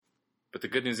But the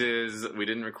good news is we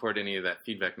didn't record any of that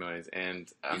feedback noise, and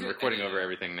I'm recording over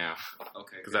everything now.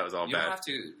 Okay. Because that was all bad. You don't have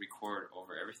to record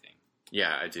over everything.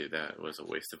 Yeah, I do. That was a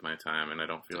waste of my time, and I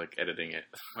don't feel like editing it.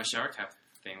 My shower cap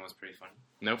thing was pretty funny.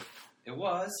 Nope. It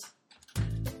was.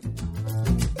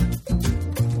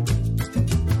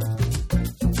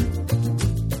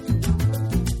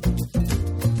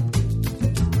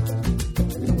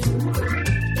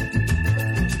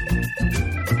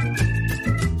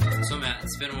 So, Matt,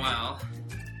 it's been a while.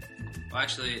 Well,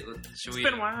 actually, It's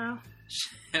been a while.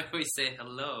 Shall we say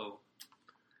hello?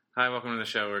 Hi, welcome to the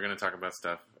show. We're going to talk about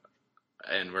stuff,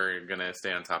 and we're going to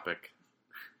stay on topic.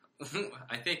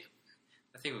 I think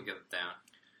we'll get it down.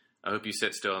 I hope you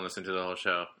sit still and listen to the whole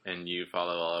show, and you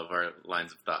follow all of our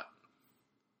lines of thought.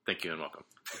 Thank you and welcome.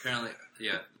 Apparently,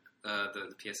 yeah,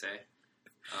 the PSA.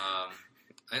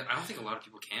 I don't think a lot of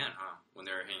people can, when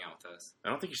they're hanging out with us. I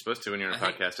don't think you're supposed to when you're on a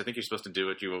podcast. I think you're supposed to do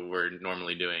what you were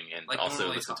normally doing and like also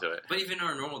listen to it. But even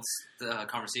our normal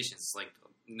conversations, like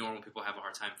normal people have a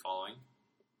hard time following.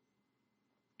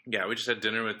 Yeah, we just had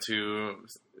dinner with two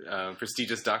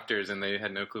prestigious doctors, and they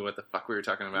had no clue what the fuck we were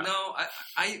talking about. No,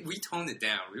 we toned it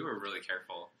down. We were really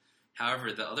careful.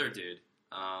 However, the other dude,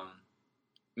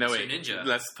 no, Mr. wait. Ninja.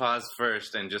 Let's pause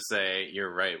first and just say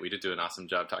you're right. We did do an awesome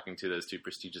job talking to those two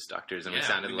prestigious doctors, and we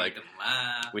sounded like them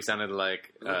laugh. we sounded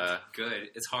like good.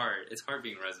 It's hard. It's hard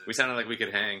being resident. We sounded like we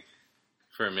could hang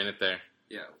for a minute there.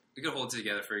 Yeah, we could hold it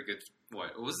together for a good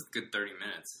It was a good 30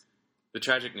 minutes. The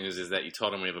tragic news is that you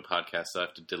told them we have a podcast, so I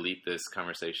have to delete this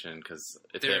conversation because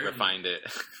if they ever find it,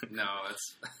 no,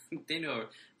 they know.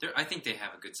 I think they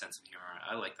have a good sense of humor.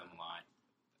 I like them a lot.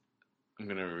 I'm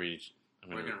gonna read.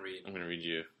 We're gonna read. I'm gonna read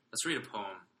you. Let's read a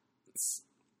poem.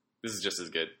 This is just as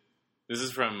good. This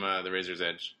is from The Razor's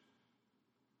Edge.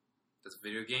 That's a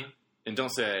video game. And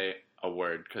don't say a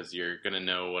word because you're gonna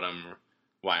know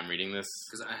why I'm reading this.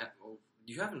 Because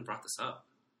you haven't brought this up.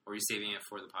 Or are you saving it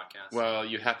for the podcast? Well,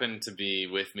 you happened to be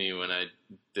with me when I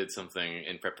did something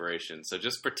in preparation, so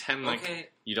just pretend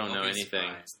like you don't know anything.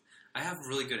 Surprised. I have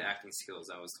really good acting skills,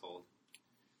 I was told.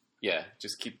 Yeah,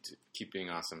 just keep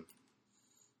being awesome.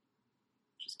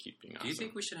 Just keep being awesome. Do you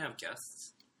think we should have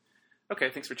guests? Okay,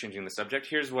 thanks for changing the subject.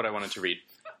 Here's what I wanted to read.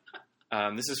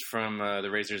 This is from The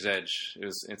Razor's Edge.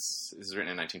 This is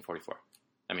written in 1944.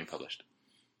 I mean, published.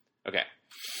 Okay.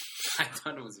 I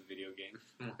thought it was a video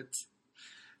game. What?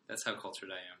 That's how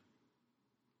cultured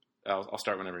I am. I'll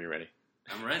start whenever you're ready.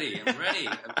 I'm ready.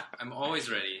 I'm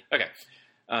always ready. Okay.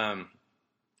 I'm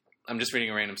just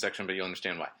reading a random section, but you'll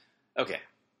understand why. Okay.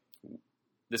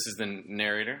 This is the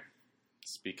narrator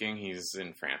speaking. He's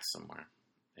in France somewhere.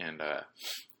 And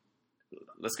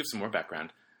let's give some more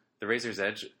background. The Razor's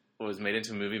Edge was made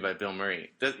into a movie by Bill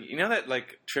Murray. You know that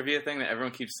trivia thing that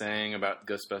everyone keeps saying about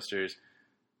Ghostbusters?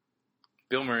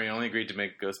 Bill Murray only agreed to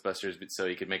make Ghostbusters so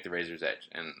he could make The Razor's Edge.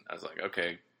 And I was like,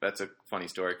 okay, that's a funny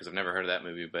story because I've never heard of that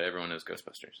movie, but everyone knows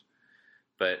Ghostbusters.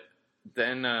 But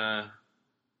then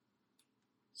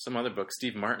some other book,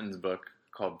 Steve Martin's book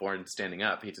called Born Standing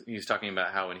Up, he was talking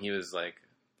about how when he was like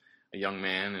a young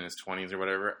man in his 20s or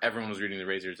whatever, everyone was reading The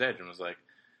Razor's Edge and was like,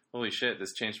 holy shit,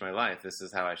 this changed my life. This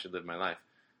is how I should live my life.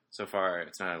 So far,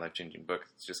 it's not a life-changing book.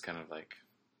 It's just kind of like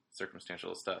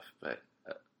circumstantial stuff, but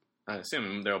I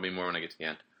assume there will be more when I get to the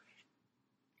end.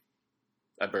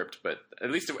 I burped, but at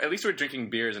least we're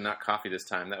drinking beers and not coffee this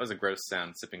time. That was a gross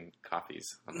sound, sipping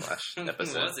coffees on the last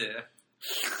episode. Was it?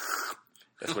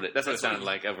 That's what it sounded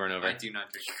like over and over. I do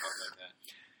not drink coffee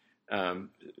like that.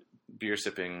 Beer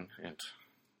sipping and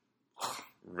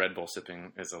Red Bull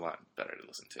sipping is a lot better to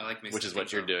listen to. I like mixing which is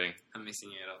what you're doing. I'm mixing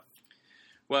it up.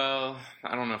 Well,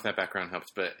 I don't know if that background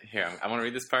helps, but here, I want to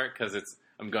read this part because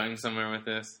I'm going somewhere with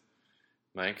this.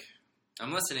 Mike?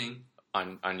 I'm listening.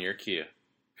 On your cue.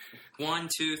 1,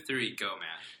 2, 3, go,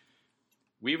 man.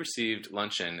 We received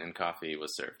luncheon and coffee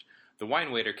was served. The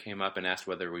wine waiter came up and asked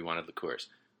whether we wanted liqueurs.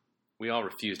 We all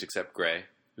refused except Gray,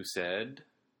 who said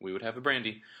we would have a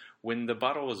brandy. When the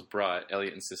bottle was brought,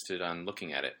 Elliot insisted on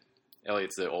looking at it.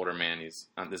 Elliot's the older man.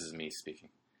 This is me speaking.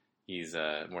 He's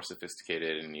more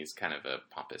sophisticated and he's kind of a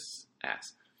pompous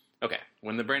ass. Okay,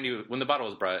 when the bottle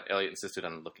was brought, Elliot insisted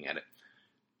on looking at it.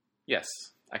 Yes,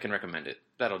 I can recommend it.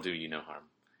 That'll do you no harm.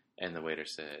 And the waiter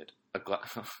said,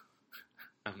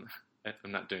 I'm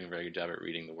not doing a very good job at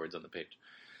reading the words on the page.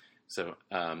 So,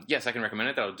 yes, I can recommend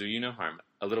it. That'll do you no harm.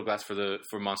 A little glass for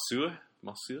monsieur?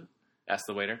 Monsieur? Asked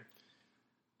the waiter.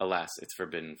 Alas, it's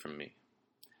forbidden from me.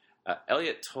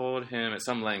 Elliot told him at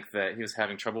some length that he was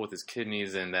having trouble with his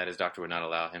kidneys and that his doctor would not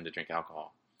allow him to drink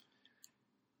alcohol.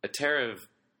 A tear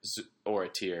or a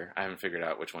tear, I haven't figured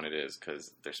out which one it is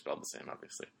because they're spelled the same,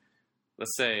 obviously.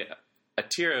 Let's say a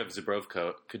tear of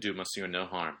Zubrovko could do Monsieur no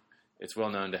harm. It's well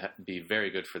known to be very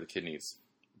good for the kidneys.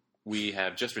 We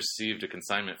have just received a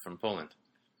consignment from Poland.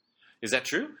 Is that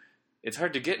true? It's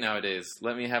hard to get nowadays.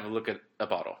 Let me have a look at a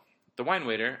bottle. The wine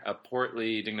waiter, a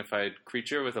portly, dignified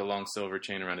creature with a long silver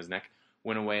chain around his neck,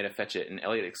 went away to fetch it, and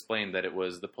Elliot explained that it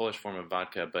was the Polish form of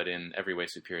vodka, but in every way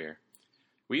superior.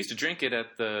 We used to drink it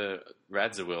at the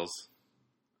Radziwills,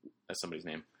 that's somebody's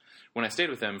name, when I stayed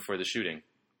with them for the shooting.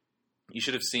 You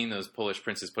should have seen those Polish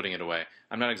princes putting it away.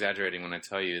 I'm not exaggerating when I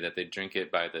tell you that they drink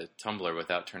it by the tumbler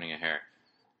without turning a hair.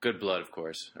 Good blood, of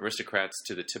course. Aristocrats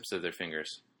to the tips of their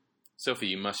fingers. Sophie,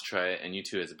 you must try it, and you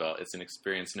too, Isabel. It's an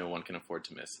experience no one can afford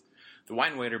to miss. The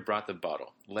wine waiter brought the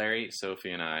bottle. Larry,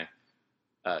 Sophie, and I...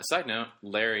 side note,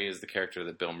 Larry is the character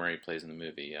that Bill Murray plays in the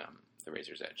movie, The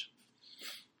Razor's Edge.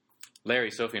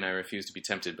 Larry, Sophie, and I refused to be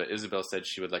tempted, but Isabel said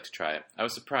she would like to try it. I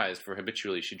was surprised, for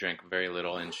habitually she drank very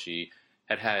little, and she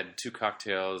had 2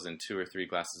 cocktails and 2 or 3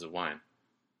 glasses of wine.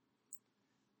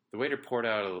 The waiter poured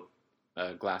out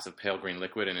a glass of pale green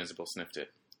liquid, and Isabel sniffed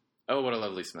it. Oh, what a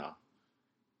lovely smell.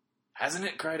 Hasn't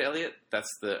it? Cried Elliot. That's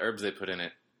the herbs they put in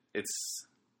it. It's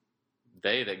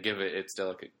they that give it its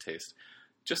delicate taste.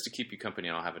 Just to keep you company,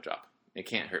 I'll have a drop. It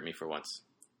can't hurt me for once.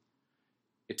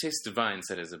 It tastes divine,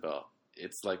 said Isabel.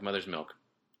 It's like mother's milk.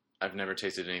 I've never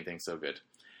tasted anything so good.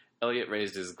 Elliot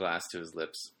raised his glass to his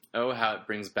lips. Oh, how it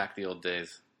brings back the old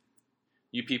days.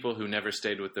 You people who never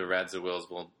stayed with the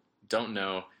Radziwills don't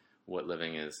know what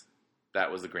living is.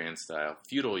 That was the grand style.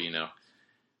 Feudal, you know.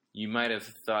 You might have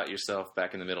thought yourself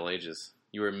back in the Middle Ages.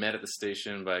 You were met at the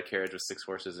station by a carriage with 6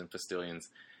 horses and postilions,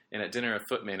 and at dinner a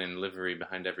footman in livery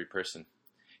behind every person.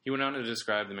 He went on to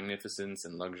describe the magnificence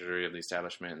and luxury of the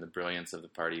establishment and the brilliance of the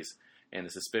parties, and the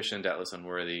suspicion, doubtless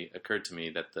unworthy, occurred to me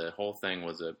that the whole thing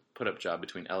was a put-up job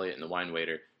between Elliot and the wine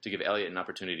waiter to give Elliot an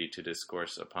opportunity to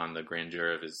discourse upon the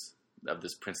grandeur of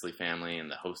this princely family and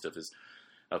the host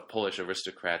of Polish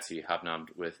aristocrats he hobnobbed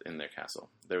with in their castle.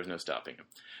 There was no stopping him.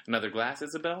 Another glass,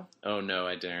 Isabel? Oh, no,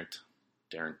 I daren't.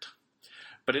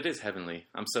 But it is heavenly.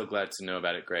 I'm so glad to know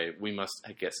about it, Gray. We must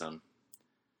get some.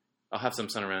 I'll have some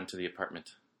sent around to the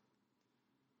apartment.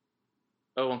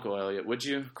 Oh, Uncle Elliot, would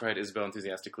you? Cried Isabel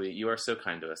enthusiastically. You are so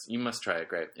kind to us. You must try it,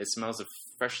 Gray. It smells of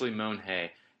freshly mown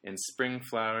hay and spring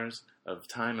flowers of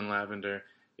thyme and lavender.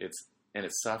 It's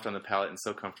soft on the palate and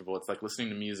so comfortable. It's like listening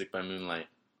to music by moonlight.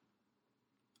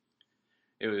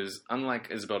 It was unlike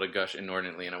Isabel to gush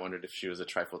inordinately, and I wondered if she was a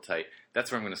trifle tight.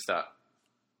 That's where I'm going to stop.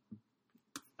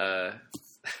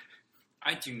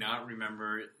 I do not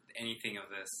remember anything of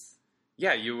this.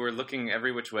 Yeah, you were looking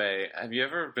every which way. Have you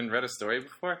ever been read a story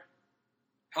before?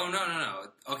 Oh,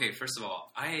 no. Okay, first of all,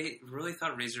 I really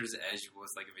thought Razor's Edge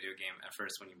was like a video game at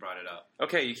first when you brought it up.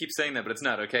 Okay, you keep saying that, but it's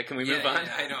not, okay? Can we move on?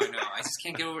 Yeah, I know. I just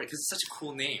can't get over it because it's such a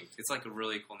cool name. It's like a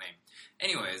really cool name.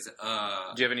 Anyways,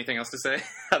 do you have anything else to say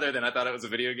other than I thought it was a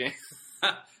video game?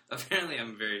 Apparently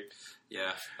I'm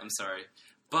sorry.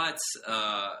 But,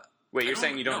 wait, you're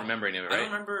saying you don't remember any of it, right? I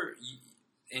don't remember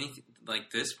anything,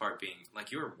 like this part being,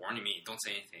 like you were warning me, don't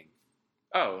say anything.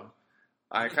 Oh,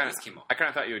 I kind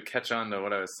of thought you would catch on to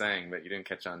what I was saying, but you didn't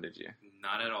catch on, did you?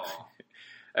 Not at all.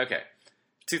 Okay.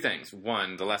 2 things.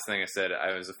 One, the last thing I said,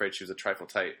 I was afraid she was a trifle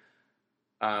tight.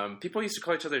 People used to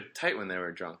call each other tight when they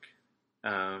were drunk.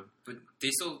 But they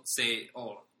still say,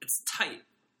 "Oh, it's tight.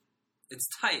 It's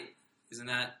tight." Isn't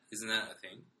that a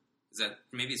thing? Is that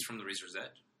maybe it's from the Razor's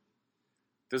Edge?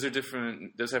 Those are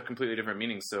different. Those have completely different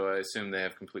meanings, so I assume they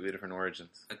have completely different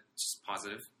origins. Just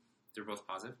positive. They're both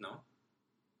positive. No.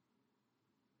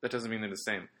 That doesn't mean they're the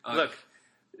same. Look,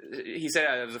 he said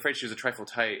I was afraid she was a trifle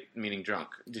tight, meaning drunk.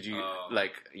 Did you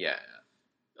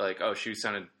she was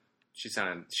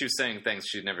saying things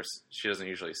she doesn't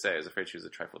usually say. I was afraid she was a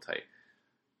trifle tight,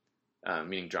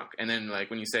 meaning drunk. And then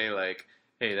like when you say like,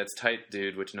 hey, that's tight,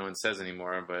 dude, which no one says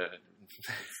anymore, but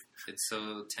it's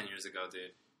so 10 years ago,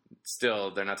 dude. Still,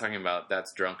 they're not talking about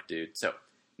that's drunk, dude. So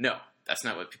no, that's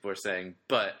not what people are saying.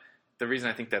 But the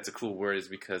reason I think that's a cool word is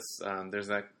because there's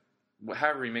that.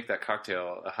 However you make that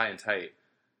cocktail, a high and tight.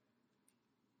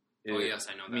 Yes,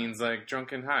 I know that. Means like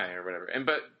drunk and high or whatever.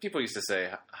 But people used to say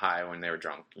high when they were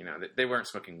drunk. You know, they weren't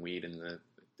smoking weed in the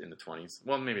 20s.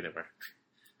 Well, maybe they were.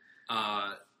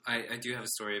 I do have a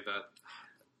story about.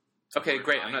 Okay,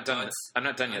 great. I'm not done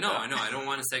yet. No, I know. I don't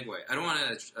want to segue. I don't want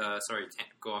to.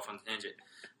 Go off on a tangent.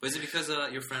 But is it because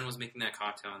your friend was making that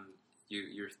cocktail and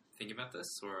you're thinking about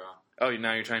this, or? Oh,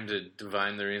 now you're trying to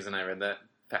divine the reason I read that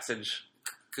passage.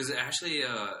 Because actually,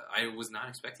 I was not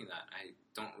expecting that. I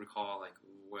don't recall, like,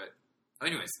 what... Oh,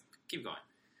 anyways, keep going.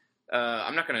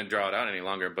 I'm not going to draw it out any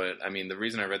longer, but, I mean, the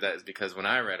reason I read that is because when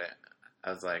I read it,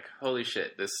 I was like, holy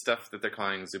shit, this stuff that they're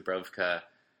calling Zubrovka,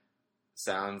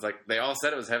 sounds like they all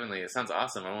said it was heavenly. It sounds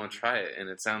awesome. I want to try it, and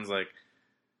it sounds like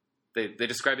they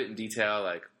describe it in detail,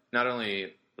 like not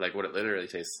only like what it literally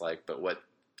tastes like, but what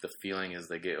the feeling is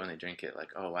they get when they drink it. Like,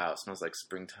 oh wow, it smells like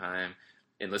springtime,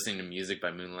 and listening to music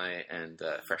by moonlight and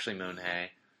freshly mown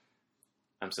hay.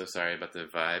 I'm so sorry about the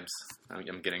vibes.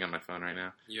 I'm getting on my phone right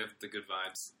now. You have the good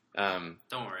vibes.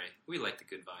 Don't worry, we like the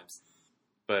good vibes.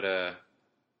 But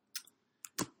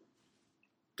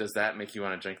does that make you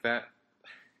want to drink that?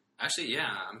 Actually, yeah,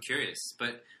 I'm curious.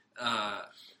 But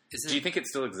do you think it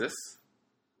still exists?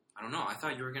 I don't know. I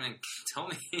thought you were gonna tell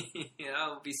me. That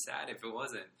would be sad if it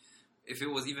wasn't. If it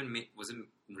was even was it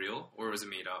real or was it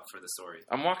made up for the story?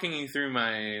 I'm walking you through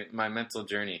my mental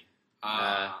journey.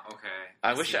 Okay.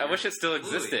 I wish it still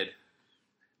existed,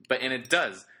 and it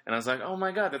does. And I was like, oh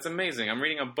my god, that's amazing. I'm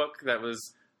reading a book that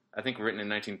was, I think, written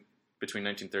between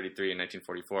 1933 and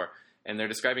 1944, and they're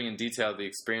describing in detail the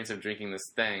experience of drinking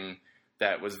this thing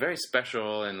that was very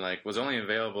special and like was only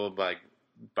available by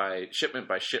shipment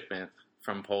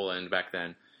from Poland back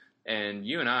then. And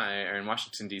you and I are in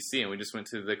Washington, D.C., and we just went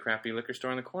to the crappy liquor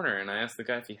store in the corner, and I asked the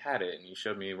guy if he had it, and he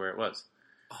showed me where it was.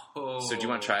 Oh. So do you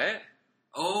want to try it?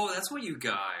 Oh, that's what you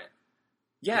got.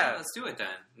 Yeah. Let's do it then.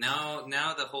 Now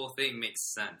the whole thing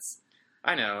makes sense.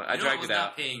 I know. I dragged it out. I was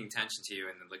not paying attention to you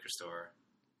in the liquor store.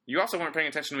 You also weren't paying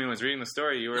attention to me when I was reading the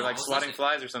story. You were swatting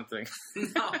flies or something. No,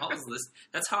 I was listening.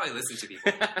 That's how I listen to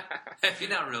people. Have you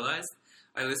not realized?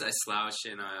 I slouch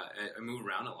and I move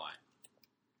around a lot.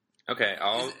 Okay,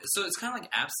 so it's kind of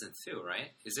like absinthe too,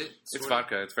 right? Is it? It's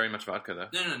vodka. It's very much vodka, though.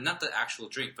 No, not the actual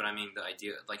drink, but I mean the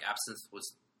idea. Like absinthe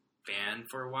was banned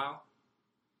for a while.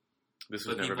 This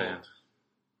was never banned.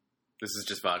 This is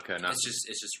just vodka. It's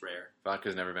just rare.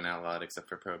 Vodka's never been outlawed except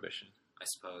for prohibition. I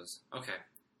suppose. Okay,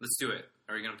 let's do it.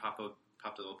 Are you gonna pop the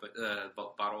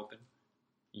bottle open?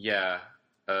 Yeah.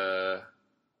 Did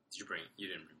you bring? You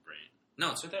didn't bring it.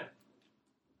 No, it's right there.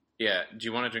 Yeah. Do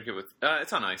you want to drink it with?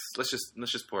 It's on ice. Let's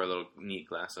just pour a little neat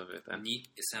glass of it then. Neat.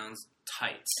 It sounds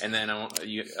tight. And then I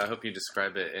hope you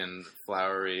describe it in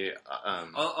flowery,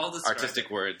 I'll artistic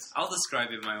words. I'll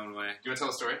describe it my own way. Do you want to tell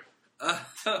a story?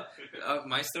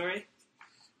 My story?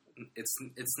 It's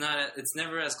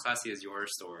never as classy as your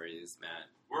stories, Matt.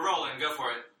 We're rolling. Go for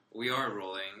it. We are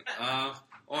rolling.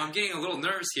 I'm getting a little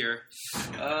nervous here.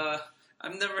 I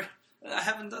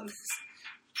haven't done this.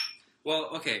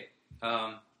 Well, okay.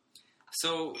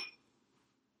 So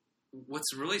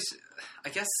what's really, I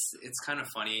guess it's kind of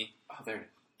funny. Oh, there.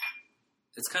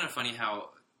 It's kind of funny how.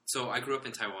 So I grew up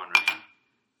in Taiwan, right?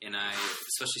 And I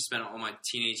especially spent all my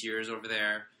teenage years over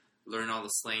there. Learn all the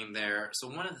slang there. So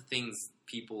one of the things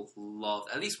people loved,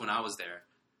 at least when I was there,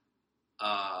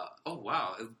 oh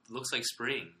wow, it looks like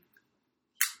spring.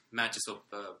 Matt just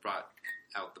brought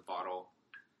out the bottle.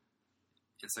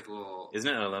 It's like a little...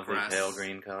 Isn't it a lovely pale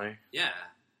green color? Yeah.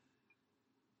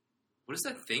 What is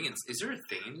that thing? Is there a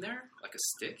thing in there? Like a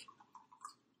stick?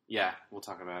 Yeah, we'll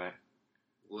talk about it.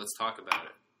 Well, let's talk about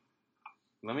it.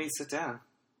 Let me sit down.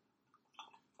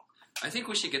 I think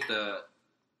we should get the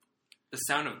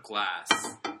sound of glass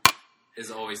is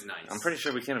always nice. I'm pretty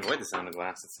sure we can't avoid the sound of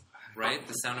glass. Right?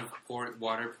 The sound of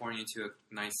water pouring into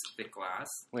a nice thick glass.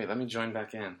 Wait, let me join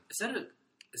back in. Is that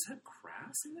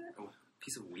grass in there? A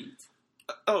piece of wheat?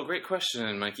 Oh, great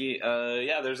question, Mikey.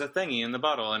 Yeah, there's a thingy in the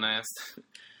bottle, and I asked.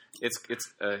 He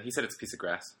said it's a piece of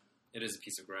grass. It is a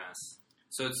piece of grass.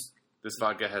 So this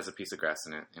vodka has a piece of grass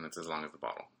in it, and it's as long as the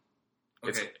bottle.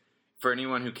 Okay. For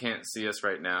anyone who can't see us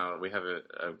right now, we have a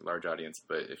large audience,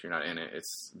 but if you're not in it,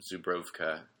 it's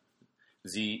Zubrovka.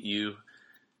 Zubrow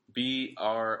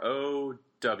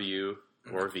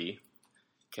or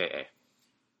V-K-A.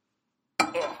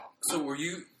 So were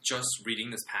you just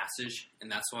reading this passage,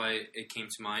 and that's why it came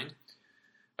to mind?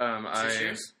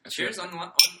 Cheers! Cheers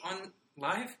on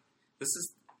live? This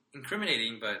is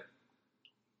incriminating, but...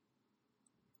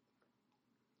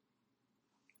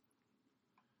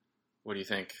 What do you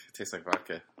think? It tastes like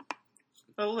vodka.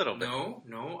 A little bit.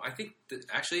 No. I think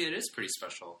actually it is pretty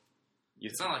special.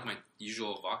 It's not like my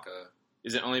usual vodka.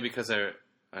 Is it only because I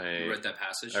read that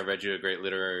passage? I read you a great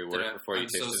literary work before you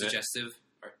tasted it? I'm so suggestive.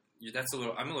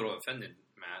 I'm a little offended,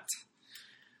 Matt.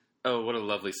 Oh, what a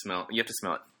lovely smell. You have to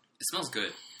smell it. It smells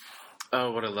good.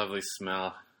 Oh, what a lovely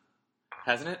smell.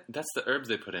 Hasn't it? That's the herbs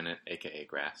they put in it, a.k.a.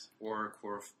 grass. Or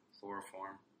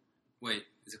chloroform. Wait,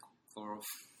 is it chloroform?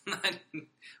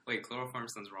 Wait, chloroform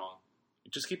sounds wrong.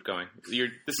 Just keep going.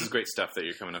 This is great stuff that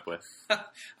you're coming up with.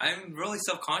 I'm really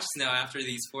self-conscious now after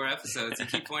these 4 episodes. You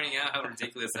keep pointing out how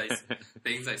ridiculous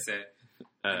things I say.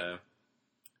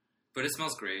 But it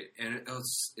smells great, and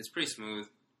it's pretty smooth.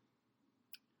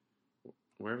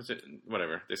 Where was it?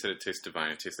 Whatever. They said it tastes divine.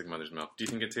 It tastes like mother's milk. Do you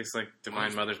think it tastes like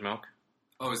divine mother's milk?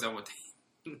 Oh, is that what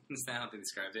they... is that how they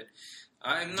described it?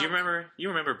 Do you remember... You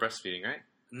remember breastfeeding, right?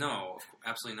 No,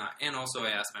 absolutely not. And also, I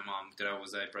asked my mom,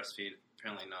 was I breastfeed?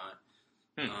 Apparently not.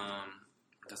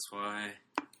 That's why...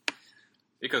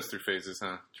 It goes through phases,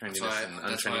 huh? Trendiness and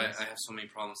That's why untrendiness. I have so many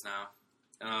problems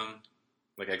now.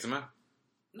 Like eczema?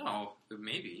 No,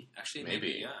 maybe. Actually,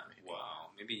 maybe, yeah. Maybe.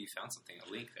 Wow, maybe you found something,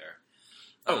 a link there.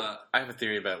 Oh, I have a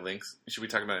theory about links. Should we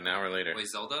talk about it now or later? Wait,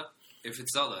 Zelda? If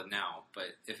it's Zelda, now. But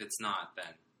if it's not,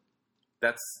 then...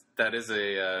 That is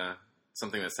a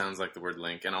something that sounds like the word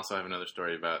link. And also I have another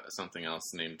story about something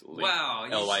else named link. Wow.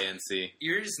 Lync.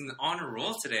 You're just on a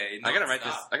roll today. I gotta write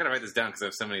this down because I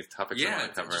have so many topics I want to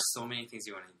cover. Yeah, just so many things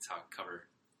you want to cover.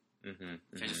 Can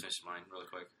I just finish mine really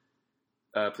quick?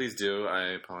 Please do. I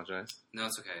apologize. No,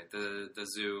 it's okay. The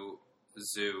zoo.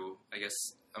 I guess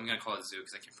I'm gonna call it zoo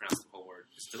because I can't pronounce the whole word.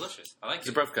 It's delicious. I like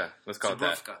it. Zabrovka. Let's call it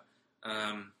that.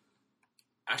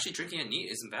 Actually, drinking it neat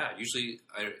isn't bad. Usually,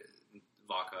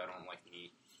 vodka. I don't like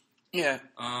neat. Yeah.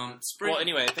 Spring. Well,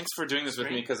 anyway, thanks for doing this with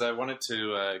me because I wanted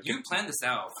to. You planned this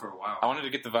out for a while. I wanted to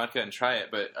get the vodka and try it,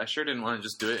 but I sure didn't want to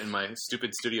just do it in my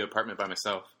stupid studio apartment by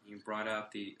myself. You brought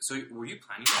out the. So, were you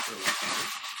planning that for a long time?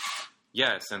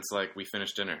 Yeah, since we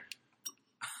finished dinner.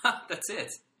 That's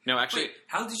it. No, actually, wait,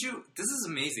 how did you? This is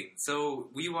amazing. So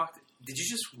we walked. Did you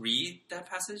just read that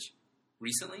passage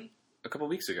recently? A couple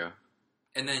weeks ago.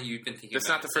 And then you've been thinking. That's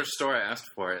not the first store I asked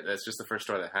for it. That's just the first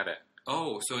store that had it.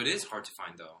 Oh, so it is hard to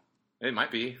find though. It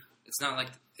might be. It's not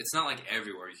like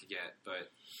everywhere you could get, but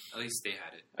at least they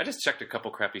had it. I just checked a couple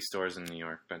crappy stores in New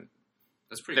York, but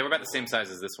that's pretty. They were about the same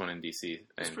size as this one in DC.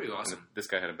 That's pretty awesome. And this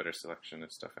guy had a better selection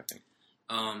of stuff, I think.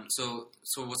 So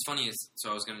what's funny is,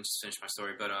 I was going to just finish my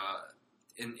story, but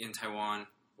in Taiwan,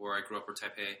 where I grew up, or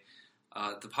Taipei,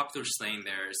 the popular slang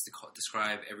there is to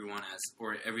describe everyone as,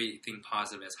 or everything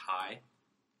positive as high.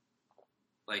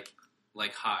 Like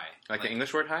high. Like the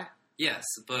English word high? Yes,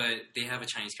 but they have a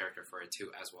Chinese character for it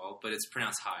too as well, but it's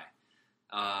pronounced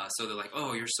high. So they're like,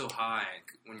 oh, you're so high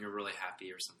when you're really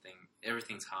happy or something.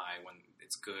 Everything's high when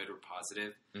it's good or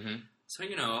positive. Mm-hmm. So,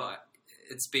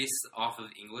 it's based off of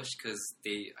English because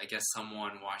I guess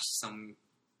someone watched some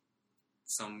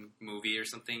movie or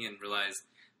something and realized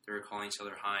they were calling each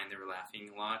other high and they were laughing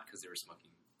a lot because they were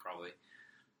smoking, probably.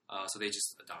 So they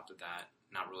just adopted that,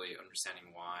 not really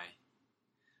understanding why.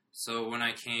 So when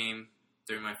I came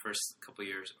during my first couple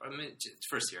years,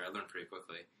 first year, I learned pretty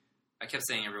quickly. I kept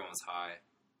saying everyone was high.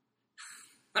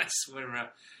 I just went around,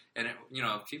 and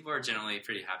people are generally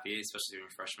pretty happy, especially during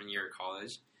freshman year of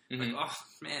college. Mm-hmm. Like, oh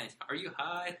man, are you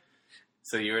high?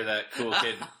 So you were that cool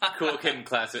kid in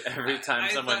class. Every time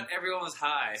I thought everyone was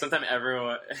high.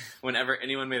 Whenever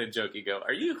anyone made a joke, you go,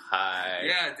 "Are you high?"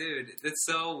 Yeah, dude, that's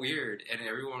so weird, and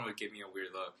everyone would give me a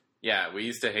weird look. Yeah, we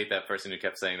used to hate that person who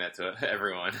kept saying that to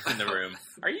everyone in the room.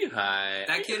 Are you high?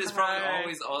 That kid is probably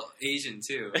always Asian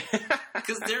too,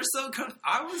 because they're so.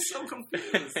 I was so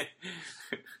confused.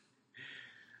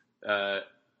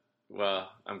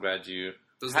 Well, I'm glad you.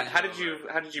 How did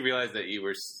you realize that you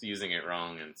were using it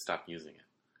wrong and stopped using it?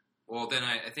 Well, then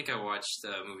I think I watched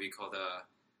a movie called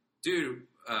Dude,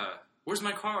 Where's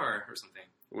My Car? Or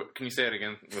something. Can you say it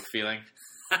again with feeling?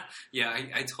 Yeah,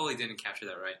 I totally didn't capture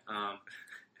that right.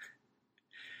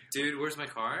 Dude, Where's My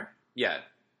Car? Yeah.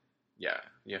 You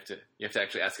have to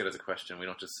actually ask it as a question. We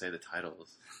don't just say the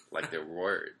titles like they're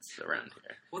words around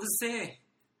here. What does it say?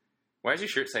 Why does your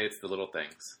shirt say it's the little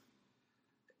things?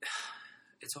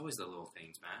 It's always the little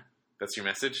things, man. That's your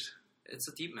message? It's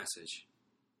a deep message.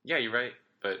 Yeah, you're right,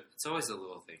 but... It's always the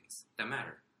little things that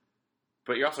matter.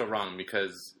 But you're also wrong,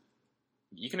 because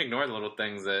you can ignore the little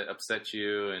things that upset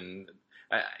you, and...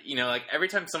 every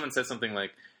time someone says something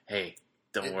like, hey,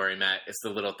 don't worry, Matt, it's the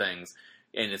little things,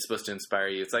 and it's supposed to inspire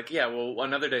you, it's like, yeah, well,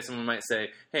 another day someone might say,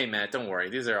 hey, Matt, don't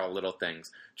worry, these are all little things.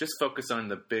 Just focus on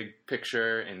the big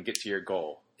picture and get to your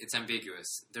goal. It's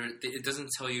ambiguous. It doesn't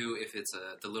tell you if it's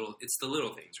the little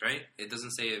things, right? It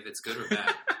doesn't say if it's good or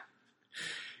bad.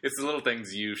 It's the little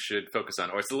things you should focus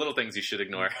on, or it's the little things you should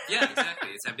ignore. Yeah,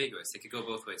 exactly. It's ambiguous. It could go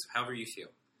both ways, however you feel.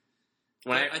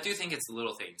 I do think it's the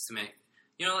little things to make,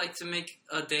 to make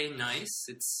a day nice.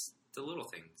 It's the little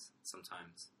things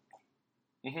sometimes.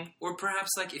 Mm-hmm. Or perhaps,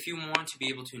 if you want to be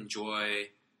able to enjoy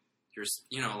your,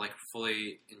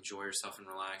 fully enjoy yourself and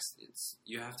relax,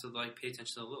 you have to, pay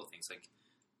attention to the little things, like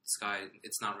sky,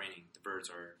 it's not raining, the birds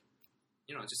are,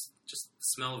 just the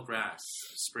smell of grass,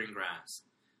 spring grass.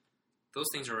 Those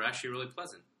things are actually really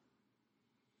pleasant.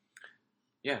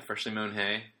 Yeah, freshly mown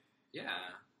hay. Yeah.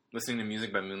 Listening to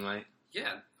music by moonlight.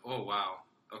 Yeah. Oh, wow.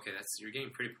 Okay, you're getting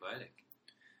pretty poetic.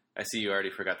 I see you already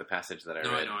forgot the passage that I read.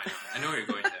 No, I know. I know where you're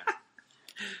going there.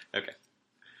 Okay.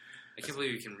 I can't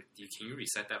believe can you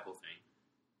recite that whole thing?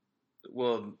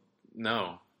 Well,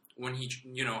 no. When he,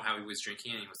 how he was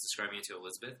drinking and he was describing it to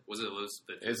Elizabeth. Was it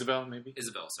Elizabeth? Isabel, maybe?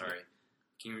 Isabel, sorry.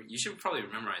 You should probably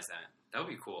memorize that. That would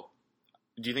be cool.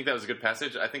 Do you think that was a good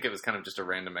passage? I think it was kind of just a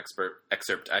random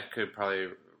excerpt. I could probably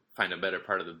find a better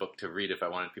part of the book to read if I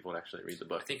wanted people to actually read the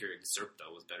book. I think your excerpt,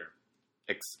 though, was better.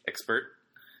 Expert?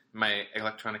 My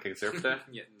electronic excerpt?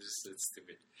 Yeah, it's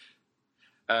stupid.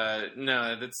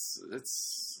 No, it's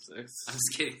I'm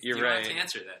just kidding. You're you don't right. have to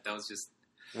answer that. That was just...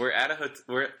 We're at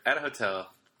a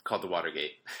hotel called the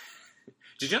Watergate.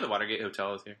 Did you know the Watergate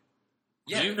Hotel is here?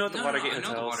 Yeah, Do you know what the Watergate I know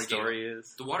Hotel the Watergate story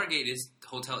is? The Watergate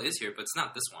hotel is here, but it's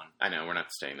not this one. I know, we're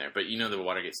not staying there, but you know the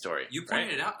Watergate story. You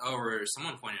pointed it out, or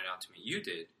someone pointed it out to me. You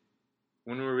did.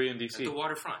 When were we in D.C.? At the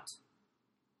waterfront.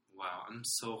 Wow, I'm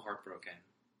so heartbroken.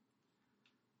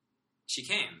 She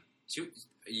came.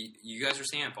 You guys were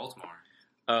staying at Baltimore.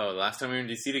 Oh, the last time we were in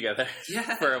D.C. together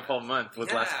Yeah. for a whole month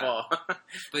was last fall.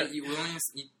 But you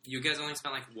guys only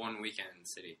spent like 1 weekend in the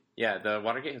city. Yeah, the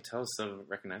Watergate Hotel is so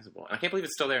recognizable. And I can't believe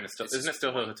it's still there. And isn't it still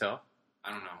a hotel?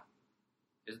 I don't know.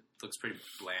 It looks pretty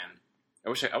bland. I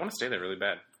want to stay there really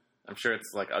bad. I'm sure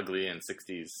it's like ugly in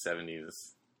 60s,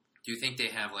 70s. Do you think they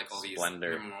have like all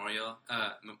Splendor. these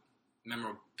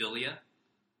memorabilia?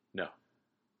 No.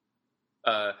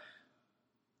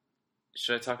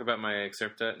 Should I talk about my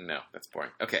excerpta? No, that's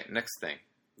boring. Okay, next thing.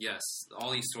 Yes,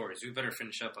 all these stories. We better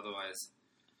finish up, otherwise.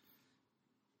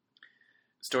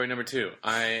 Story number 2.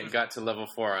 I got to level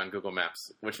 4 on Google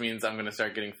Maps, which means I'm going to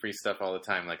start getting free stuff all the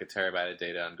time, like a terabyte of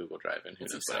data on Google Drive and who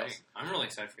That's knows what else. exciting. I'm really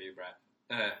excited for you,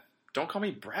 Brad. Don't call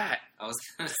me Brat. I was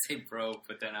going to say bro,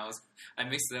 but then I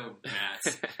mixed it up with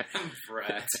Matt. I'm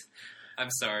Brad. I'm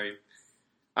sorry.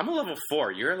 I'm a level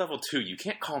 4. You're a level 2. You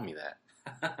can't call me that.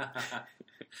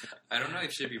 I don't know if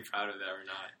you should be proud of that or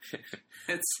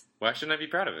not. Why shouldn't I be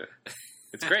proud of it?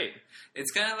 It's great.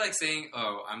 It's kind of like saying,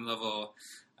 "Oh, I'm level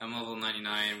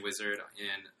 99 wizard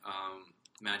in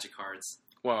magic cards."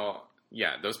 Well,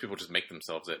 yeah, those people just make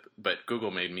themselves it. But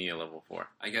Google made me a level 4.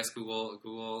 I guess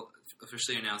Google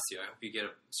officially announced you. I hope you get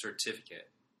a certificate.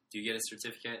 Do you get a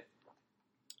certificate?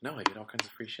 No, I get all kinds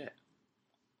of free shit.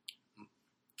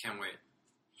 Can't wait.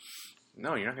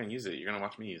 No, you're not going to use it. You're going to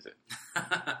watch me use it.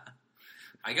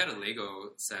 I got a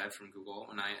Lego set from Google,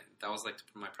 and that was like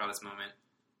my proudest moment.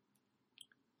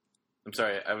 I'm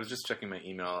sorry, I was just checking my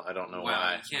email. I don't know Wow,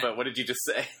 why. you can't- But what did you just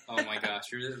say? Oh my gosh,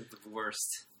 you're the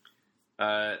worst.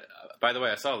 By the way,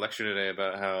 I saw a lecture today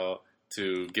about how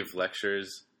to give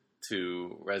lectures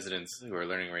to residents who are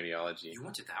learning radiology. You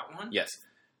went to that one? Yes,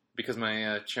 because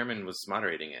my chairman was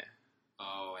moderating it.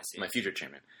 Oh, I see. My future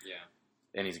chairman. Yeah.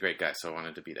 And he's a great guy, so I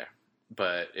wanted to be there.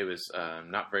 But it was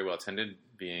not very well attended,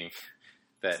 being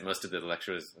that most of the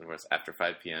lecture was after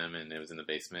 5 p.m. and it was in the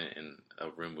basement in a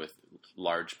room with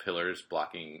large pillars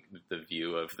blocking the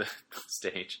view of the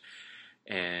stage.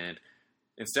 And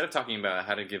instead of talking about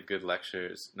how to give good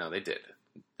lectures, no, they did.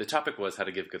 The topic was how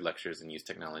to give good lectures and use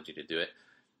technology to do it.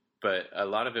 But a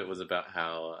lot of it was about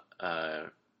how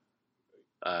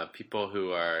people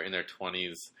who are in their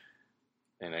 20s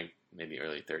and maybe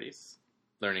early 30s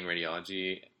learning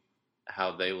radiology,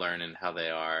 how they learn and how they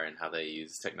are and how they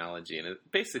use technology. And it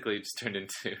basically just turned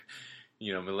into,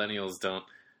 millennials don't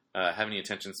have any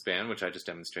attention span, which I just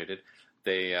demonstrated.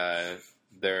 And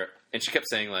she kept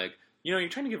saying like, you're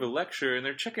trying to give a lecture and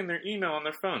they're checking their email on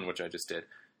their phone, which I just did.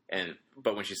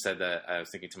 But when she said that, I was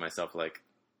thinking to myself, like,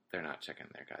 they're not checking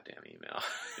their goddamn email.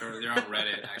 They're on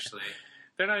Reddit, actually.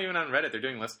 They're not even on Reddit. They're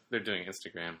doing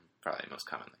Instagram, probably most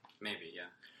commonly. Maybe, yeah.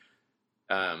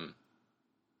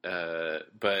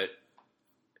 But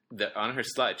on her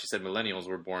slide, she said millennials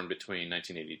were born between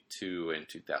 1982 and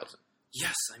 2000.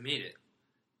 Yes, I made it.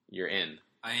 You're in.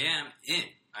 I am in.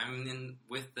 I'm in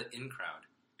with the in crowd.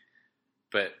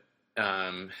 But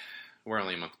we're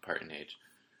only a month apart in age.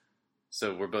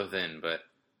 So we're both in. But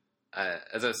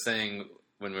as I was saying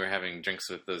when we were having drinks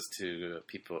with those two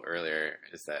people earlier,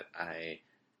 is that I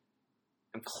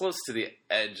am close to the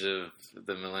edge of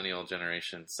the millennial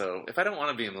generation. So if I don't want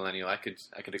to be a millennial, I could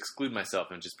exclude myself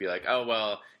and just be like, oh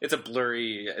well, it's a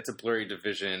blurry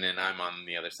division, and I'm on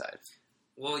the other side.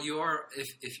 Well, you are.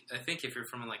 I think if you're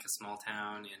from like a small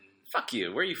town in fuck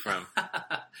you, where are you from?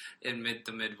 in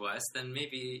the Midwest, then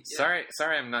maybe. Yeah.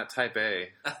 Sorry, I'm not Type A,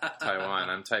 Taiwan.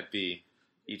 I'm Type B.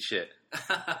 Eat shit.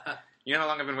 You know how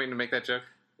long I've been waiting to make that joke?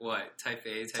 What? Type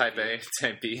A? Type A,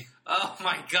 Type B. Oh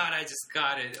my god, I just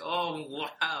got it. Oh,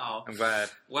 wow. I'm glad.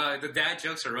 Well, the dad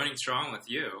jokes are running strong with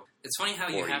you. It's funny how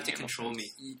you have to control me.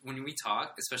 When we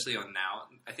talk, especially on now,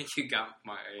 I think you got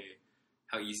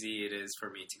how easy it is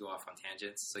for me to go off on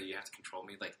tangents, so you have to control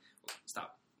me. Like,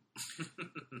 stop.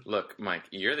 Look, Mike,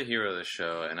 you're the hero of the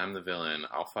show, and I'm the villain.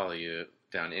 I'll follow you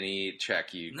down any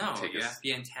track you No, take you us. have to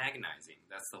be antagonizing.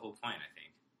 That's the whole point, I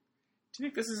think. Do you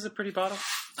think this is a pretty bottle?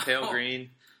 Pale Oh.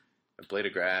 green, a blade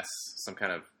of grass, some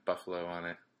kind of buffalo on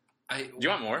it. Do you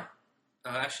want more?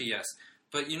 Actually, yes.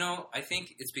 But, I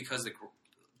think it's because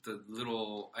the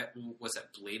little... what's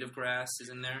that? Blade of grass is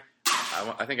in there?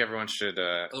 I think everyone should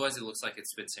Otherwise, it looks like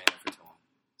it's been sitting there for too long.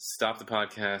 stop the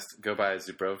podcast, go buy a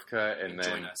Zubrovka, and then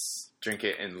Join us. drink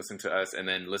it and listen to us, and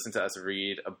then listen to us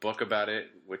read a book about it,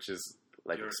 which is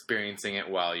like experiencing it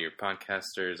while your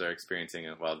podcasters are experiencing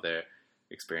it while they're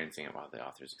experiencing it while the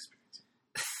author's experiencing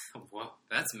it. Whoa,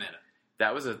 that's meta.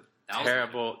 That was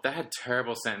that had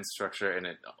terrible sentence structure, and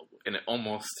it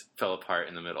almost fell apart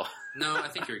in the middle. No, I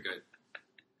think you're good.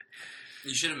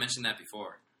 You should have mentioned that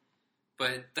before.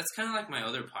 But that's kind of like my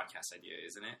other podcast idea,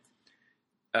 isn't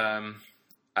it?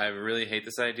 I really hate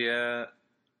this idea,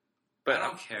 but I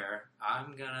don't care.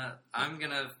 I'm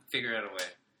gonna figure out a way.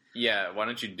 Yeah, why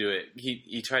don't you do it?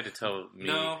 He tried to tell me.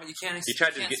 No, you can't. He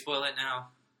tried you can't spoil it now.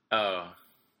 Oh,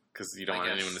 because you don't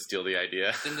want anyone to steal the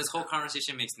idea. Then this whole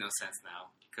conversation makes no sense now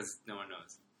because no one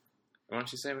knows. Why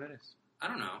don't you say what it is? I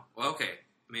don't know. Well, okay,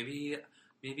 maybe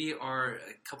our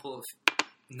couple of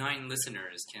 9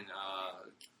 listeners can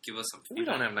give us some feedback. We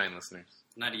don't have 9 listeners.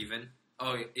 Not even.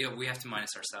 Oh, yeah, we have to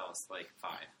minus ourselves, like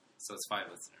 5. So it's 5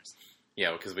 listeners.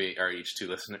 Yeah, because we are each 2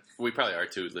 listeners. We probably are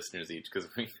 2 listeners each because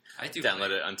we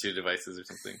download it on 2 devices or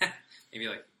something. Maybe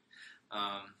like,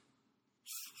 I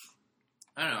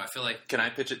don't know. I feel like. Can I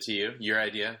pitch it to you? Your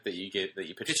idea that you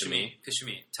pitched to me. Pitch to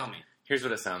me. Tell me. Here's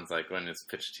what it sounds like when it's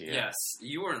pitched to you. Yes,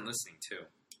 you weren't listening too.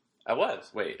 I was.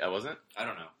 Wait, I wasn't? I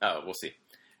don't know. Oh, we'll see.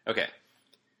 Okay.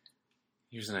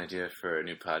 Here's an idea for a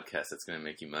new podcast that's going to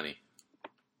make you money.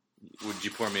 Would you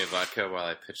pour me a vodka while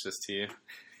I pitch this to you?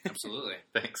 Absolutely.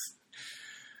 Thanks.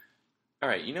 All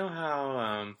right. You know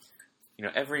how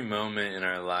every moment in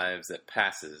our lives that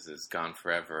passes is gone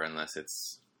forever unless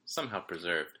it's somehow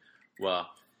preserved. Well,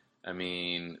 I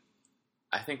mean,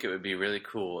 I think it would be really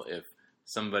cool if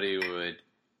somebody would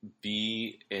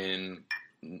be in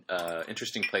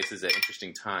interesting places at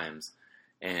interesting times,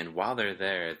 and while they're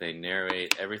there, they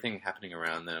narrate everything happening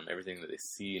around them, everything that they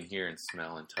see and hear and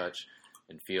smell and touch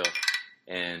and feel,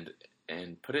 and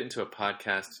put it into a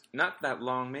podcast, not that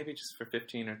long, maybe just for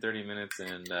 15 or 30 minutes,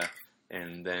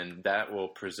 and then that will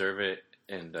preserve it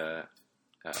and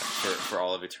for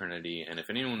all of eternity. And if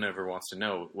anyone ever wants to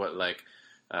know what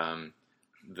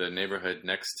the neighborhood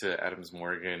next to Adams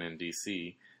Morgan in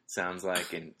D.C. sounds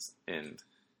like and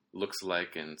looks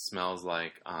like and smells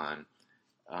like on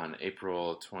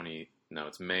April 20... No,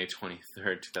 it's May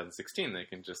 23rd, 2016. They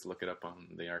can just look it up on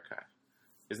the archive.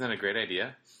 Isn't that a great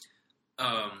idea?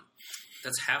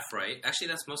 That's half right. Actually,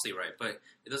 that's mostly right, but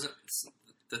it doesn't...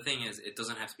 The thing is, it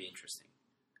doesn't have to be interesting.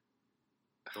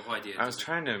 The whole idea... I was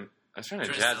trying to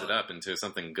jazz it up into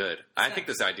something good. I think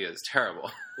this idea is terrible.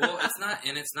 Well, it's not,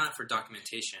 and it's not for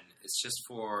documentation. It's just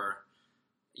for,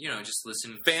 just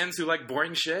listen. Fans who like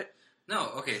boring shit? No,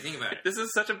 okay, think about it. This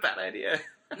is such a bad idea.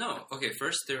 No, okay,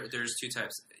 first, there's 2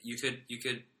 types. You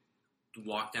could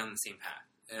walk down the same path.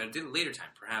 At a later time,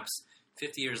 perhaps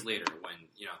 50 years later when,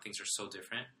 things are so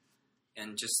different.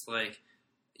 And just like,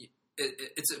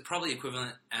 it's probably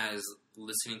equivalent as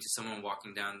listening to someone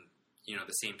walking down,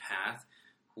 the same path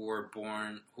who were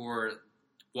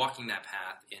walking that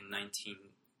path in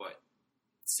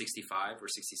 65 or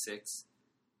 66,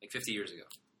 like 50 years ago.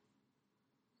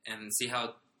 And see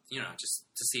how, just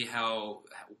to see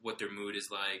what their mood is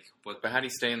like. But how do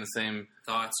you stay in the same...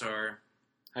 Thoughts are...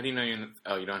 How do you know you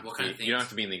don't have what to kind of you don't have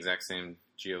to be in the exact same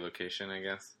geolocation, I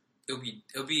guess?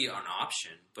 It'll be an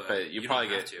option, but you probably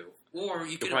don't have to. Or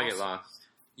you could probably get lost.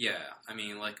 Yeah,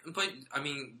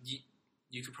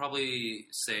 you could probably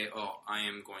say, "Oh, I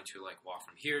am going to walk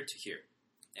from here to here,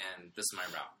 and this is my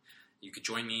route." You could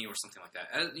join me or something like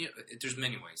that. There's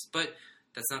many ways, but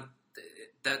that's not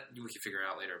that we can figure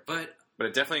out later. But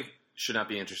it definitely should not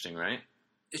be interesting, right?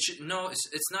 It should no.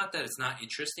 It's not that it's not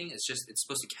interesting. It's just it's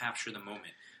supposed to capture the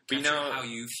moment, capture how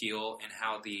you feel and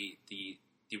how the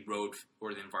road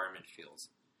or the environment feels.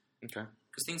 Okay,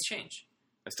 because things change.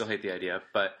 I still hate the idea,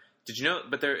 but. Did you know?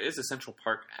 But there is a Central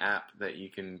Park app that you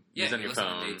can use on your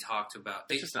phone. They talked about.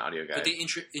 It's just an audio guide. But they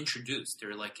introduced.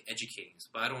 They're educating.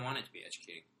 But I don't want it to be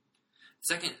educating.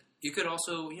 Second, you could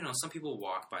also, some people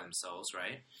walk by themselves,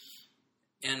 right?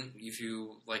 And if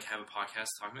you have a podcast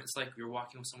talking about, it's like you're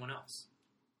walking with someone else.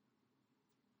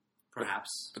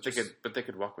 Perhaps. But they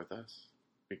could walk with us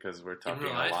because we're talking a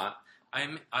lot. I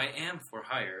am for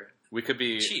hire. We could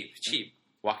be cheap.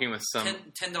 Walking with some...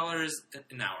 $10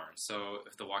 an hour. So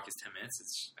if the walk is 10 minutes,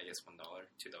 it's, I guess, $1,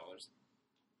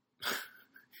 $2.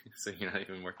 So you're not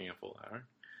even working a full hour?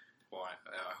 Well,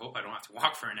 I hope I don't have to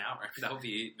walk for an hour. That would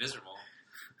be miserable.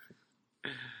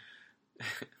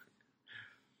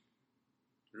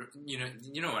 You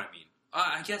know what I mean.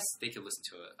 I guess they could listen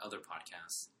to other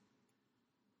podcasts.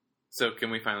 So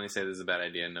can we finally say this is a bad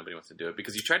idea and nobody wants to do it?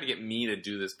 Because you tried to get me to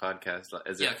do this podcast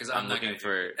as if I'm looking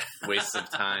for wastes of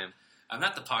time. I'm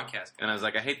not the podcast guy. And I was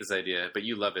like, I hate this idea, but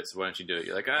you love it, so why don't you do it?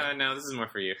 You're like, no, this is more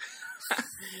for you.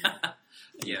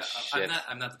 Yeah,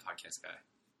 I'm not the podcast guy.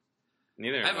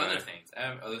 Neither. I have other things. I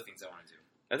have other things I want to do.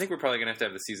 I think we're probably going to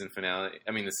have the season finale.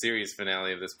 I mean, the series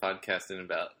finale of this podcast in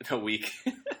about a week.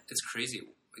 It's crazy.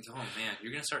 Oh man,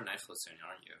 you're going to start Nightflow soon,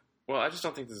 aren't you? Well, I just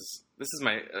don't think this is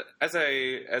my as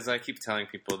I keep telling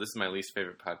people, this is my least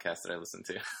favorite podcast that I listen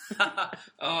to.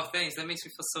 Oh, thanks. That makes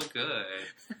me feel so good.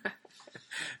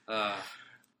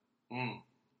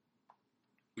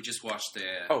 We just watched the.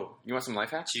 Oh, you want some life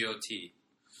hacks? GOT.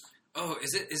 Oh,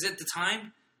 is it the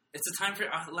time? It's the time for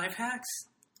life hacks.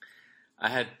 I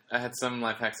had some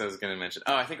life hacks I was going to mention.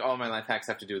 Oh, I think all of my life hacks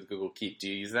have to do with Google Keep. Do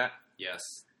you use that? Yes.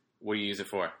 What do you use it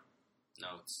for?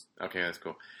 Notes. Okay, that's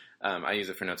cool. I use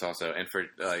it for notes also, and for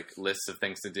like lists of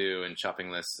things to do and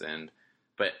shopping lists.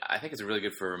 But I think it's really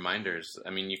good for reminders. I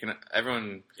mean,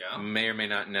 everyone may or may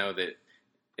not know that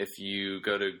if you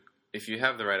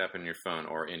have the right app on your phone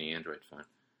or any Android phone,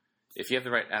 if you have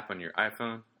the right app on your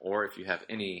iPhone or if you have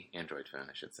any Android phone,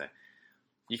 I should say,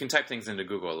 you can type things into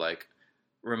Google like,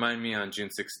 remind me on June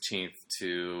 16th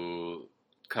to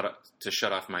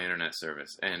shut off my internet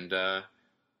service, and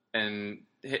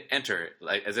hit enter,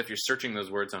 like as if you're searching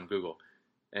those words on Google,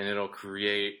 and it'll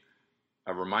create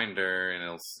a reminder, and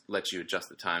it'll let you adjust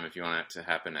the time if you want it to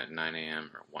happen at 9 a.m.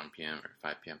 or 1 p.m. or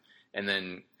 5 p.m. And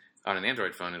then on an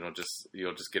Android phone,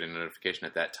 you'll just get a notification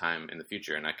at that time in the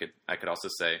future. And I could also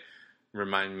say,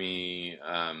 remind me.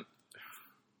 I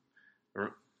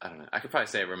don't know. I could probably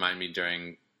say, remind me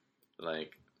during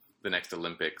like the next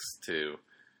Olympics to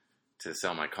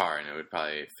sell my car, and it would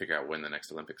probably figure out when the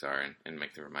next Olympics are and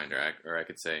make the reminder. Or I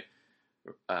could say,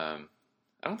 I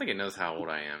don't think it knows how old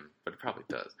I am, but it probably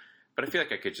does. But I feel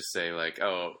like I could just say like,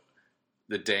 oh,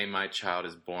 the day my child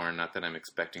is born, not that I'm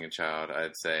expecting a child,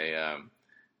 I'd say,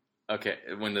 okay,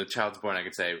 when the child's born, I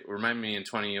could say, remind me in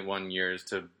 21 years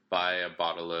to buy a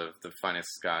bottle of the finest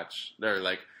scotch, or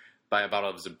like buy a bottle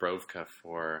of Zabrovka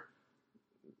for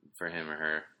him or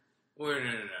her.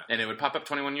 No. And it would pop up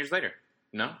 21 years later.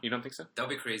 No? You don't think so? That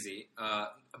would be crazy.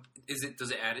 Does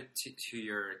it add it to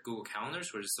your Google calendars,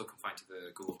 or is it still confined to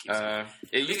the Google Keep?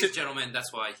 Ladies and gentlemen,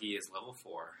 that's why he is level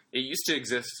 4. It used to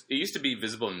exist. It used to be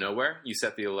visible nowhere. You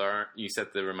set the alarm, you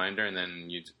set the reminder, and then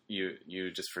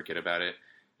you just forget about it.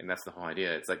 And that's the whole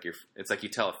idea. It's like you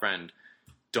tell a friend,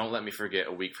 don't let me forget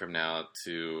a week from now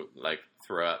to like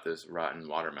throw out this rotten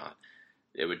watermelon.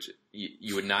 It would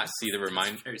you would not see the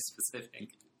reminder. Very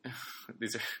specific.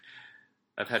 These are.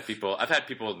 I've had people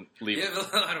leave. You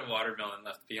have a lot of watermelon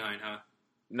left behind, huh?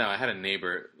 No, I had a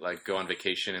neighbor like go on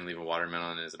vacation and leave a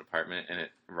watermelon in his apartment, and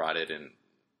it rotted and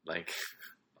like.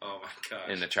 Oh my gosh!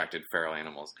 And attracted feral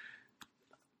animals.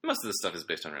 Most of this stuff is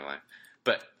based on real life,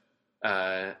 but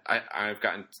I've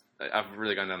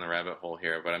really gone down the rabbit hole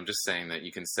here. But I'm just saying that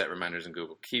you can set reminders in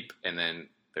Google Keep, and then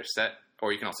they're set,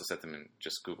 or you can also set them in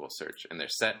just Google Search, and they're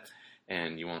set.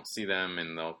 And you won't see them,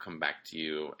 and they'll come back to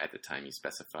you at the time you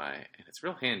specify. And it's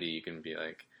real handy. You can be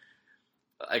like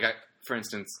for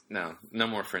instance, no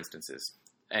more for instances.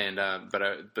 And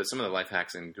but some of the life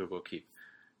hacks in Google Keep.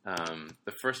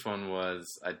 The first one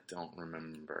was, I don't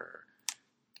remember.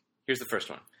 Here's the first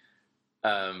one.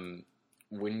 I'm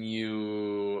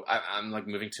like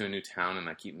moving to a new town, and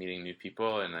I keep meeting new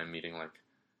people, and I'm meeting like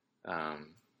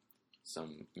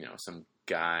some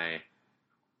guy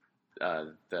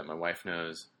that my wife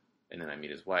knows, and then I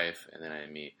meet his wife, and then I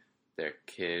meet their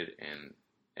kid, and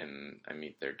I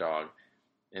meet their dog,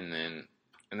 and then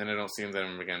I don't see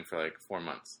them again for like 4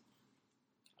 months.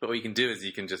 But what you can do is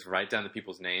you can just write down the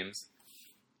people's names,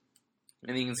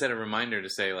 and you can set a reminder to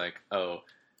say like, oh,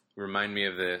 remind me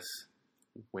of this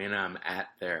when I'm at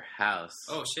their house.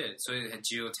 Oh shit! So it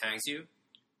geotags you?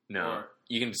 No,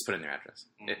 you can just put in their address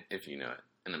if you know it,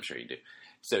 and I'm sure you do.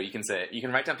 So you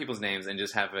can write down people's names and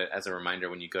just have it as a reminder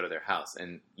when you go to their house,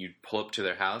 and you pull up to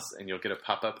their house and you'll get a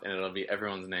pop up and it'll be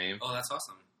everyone's name. Oh, that's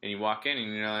awesome! And you walk in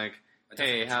and you're like,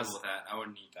 "Hey, how's that? I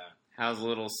wouldn't need that. How's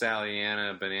little Sally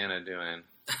Anna Banana doing?"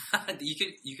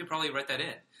 You could probably write that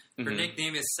in. Her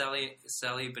nickname is Sally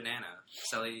Banana.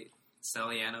 Sally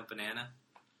Anna Banana.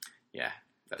 Yeah,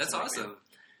 that's awesome.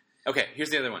 Okay,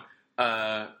 here's the other one.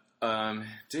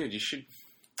 Dude, you should.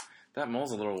 That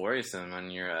mole's a little worrisome on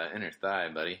your inner thigh,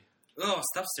 buddy. Oh,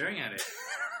 stop staring at it.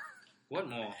 What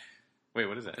mole? Wait,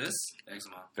 what is that? This?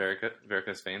 Eczema.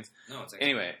 Varicose veins? No, it's eczema.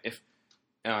 Anyway, if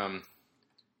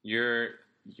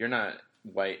you're not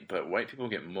white, but white people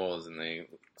get moles, and they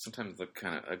sometimes look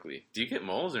kind of ugly. Do you get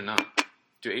moles or not?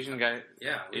 Do Asian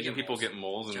people get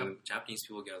moles? And Japanese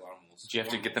people get a lot of moles. do you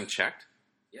have to get them checked?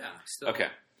 Yeah, still. Okay.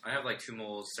 I have like 2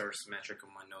 moles that are symmetric on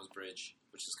my nose bridge,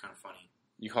 which is kind of funny.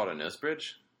 You call it a nose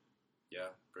bridge? Yeah,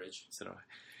 bridge. So do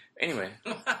I. Anyway,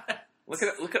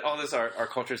 look at all this our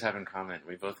cultures have in commmen.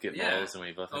 We both get moles, and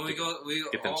we both have to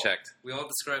get them checked. We all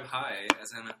describe high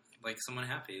as in like someone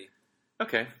happy.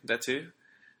 Okay, that too.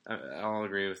 I'll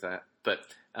agree with that. But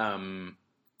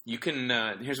you can.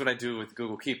 Here's what I do with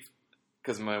Google Keep,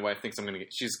 because my wife thinks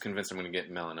she's convinced I'm going to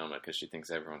get melanoma because she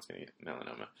thinks everyone's going to get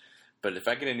melanoma. But if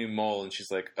I get a new mole and she's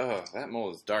like, "Oh, that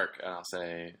mole is dark," and I'll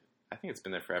say, "I think it's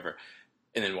been there forever,"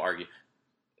 and then we'll argue.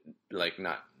 Like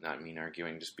not mean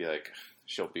arguing, just be like,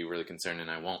 she'll be really concerned and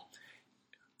I won't.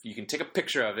 You can take a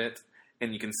picture of it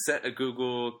and you can set a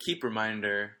Google Keep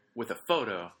reminder with a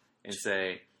photo and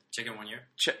say, check in 1 year.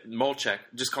 Mole check.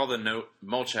 Just call the note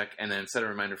mole check and then set a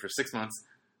reminder for 6 months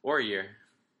or a year.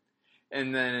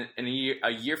 And then in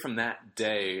a year from that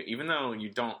day, even though you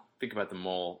don't think about the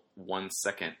mole 1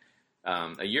 second,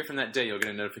 a year from that day, you'll get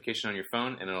a notification on your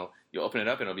phone, and you'll open it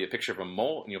up, and it'll be a picture of a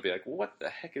mole, and you'll be like, "What the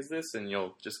heck is this?" And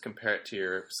you'll just compare it to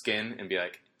your skin and be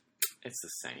like, "It's the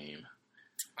same."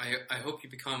 I hope you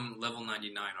become level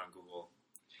 99 on Google.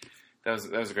 That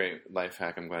was a great life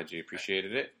hack. I'm glad you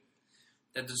appreciated it.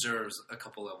 That deserves a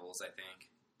couple levels, I think.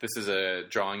 This is a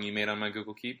drawing you made on my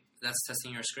Google Keep? That's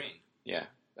testing your screen. Yeah,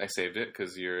 I saved it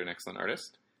because you're an excellent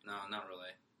artist. No, not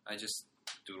really. I just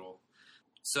doodle.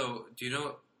 So, do you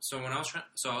know? So when I was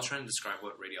trying to describe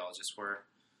what radiologists were.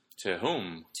 To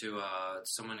whom? To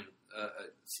someone,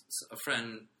 a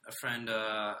friend.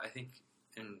 I think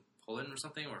in Poland or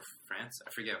something, or France.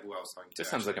 I forget who I was talking to. This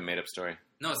sounds like a made-up story.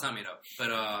 No, it's not made up. But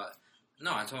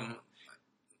no, I told him.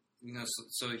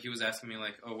 So he was asking me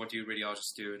like, "Oh, what do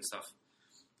radiologists do and stuff?"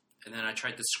 And then I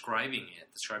tried describing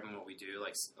what we do.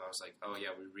 Like I was like, "Oh yeah,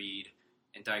 we read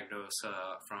and diagnose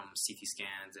from CT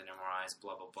scans and MRIs,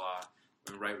 blah blah blah,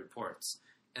 and write reports."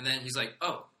 And then he's like,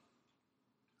 "Oh,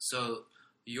 so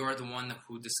you're the one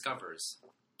who discovers."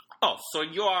 Oh, so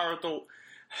you are the...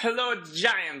 Hello,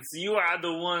 giants! You are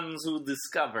the ones who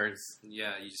discovers.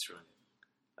 Yeah, you just ruined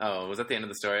it. Oh, was that the end of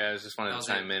the story? I just wanted to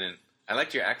chime in. And I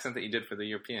liked your accent that you did for the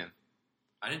European.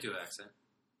 I didn't do an accent.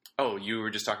 Oh, you were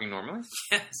just talking normally?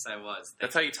 Yes, I was.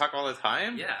 That's how you talk all the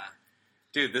time? Yeah.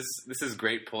 Dude, this is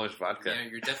great Polish vodka. Yeah,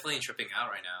 you're definitely tripping out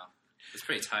right now. It's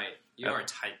pretty tight. You are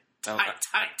tight.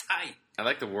 Tight. I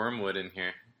like the wormwood in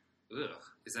here. Ugh.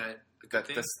 Is that a good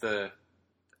thing? That's the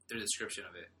description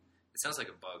of it. It sounds like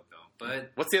a bug, though.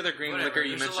 But what's the other green liquor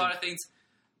you mentioned? There's a lot of things.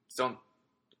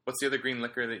 What's the other green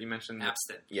liquor that you mentioned?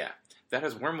 Absinthe. Yeah. That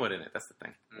has wormwood in it. That's the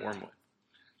thing. Wormwood.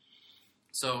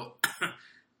 So,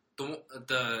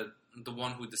 the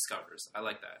one who discovers. I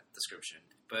like that description.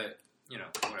 But,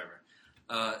 whatever.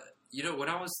 When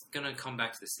I was going to come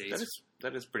back to the States...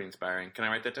 That is pretty inspiring. Can I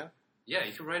write that down? Yeah,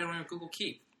 you can write it on your Google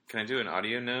Keep. Can I do an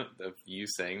audio note of you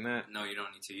saying that? No, you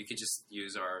don't need to. You could just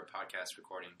use our podcast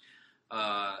recording.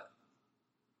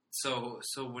 So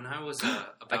when I was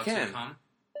about to come...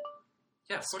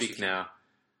 Yeah, of course Speak now.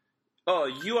 Oh,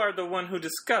 you are the one who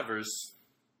discovers.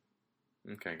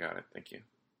 Okay, got it. Thank you.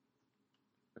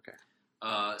 Okay.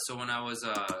 So when I was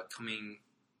coming...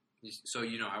 So,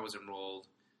 I was enrolled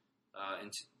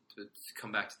to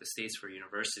come back to the States for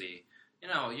university.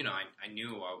 I knew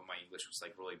my English was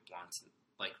like really blunt and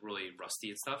like really rusty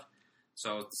and stuff.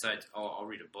 So I decided, I'll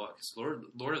read a book. So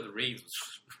Lord of the Rings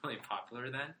was really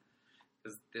popular then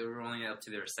because they were only up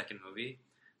to their second movie.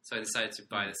 So I decided to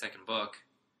buy the second book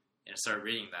and start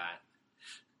reading that.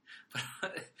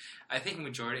 But I think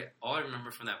all I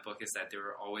remember from that book is that they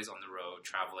were always on the road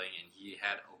traveling, and he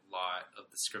had a lot of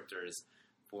descriptors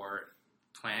for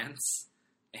plants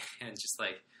and just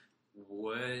like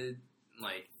wood,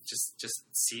 like just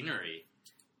scenery.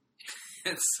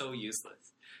 It's so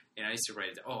useless. And I used to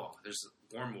write it. Oh, there's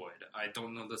wormwood. I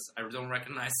don't know this. I don't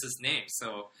recognize this name.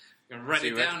 So I'm gonna write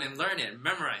it down and learn it, and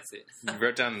memorize it. You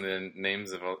wrote down the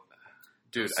names of all.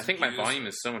 Dude, I think my volume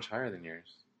is so much higher than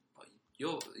yours.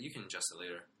 You can adjust it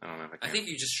later. I don't know if I can. I think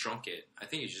you just shrunk it.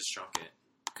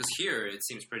 Because here it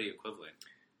seems pretty equivalent.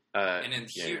 And then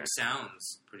here it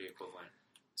sounds pretty equivalent.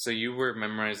 So you were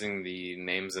memorizing the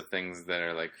names of things that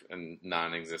are like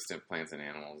non-existent plants and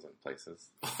animals and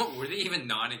places. Oh, were they even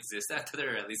non-existent? I thought they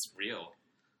were at least real.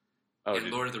 Oh,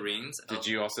 in Lord of the Rings. Did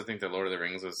you also think that Lord of the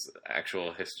Rings was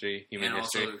actual history, human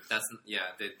history? And also,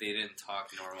 they didn't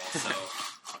talk normal, so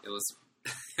it was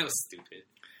stupid.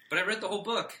 But I read the whole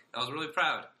book. I was really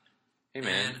proud. Hey,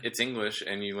 man, And it's English,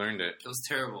 and you learned it. it was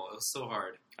terrible. It was so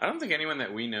hard. I don't think anyone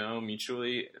that we know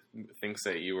mutually thinks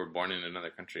that you were born in another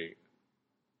country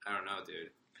I don't know, dude.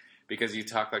 because you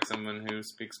talk like someone who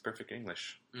speaks perfect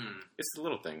English. It's the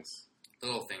little things.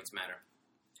 Little things matter.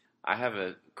 I have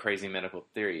a crazy medical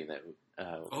theory that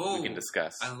we can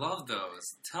discuss. I love those.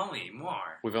 Tell me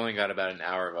more. We've only got about an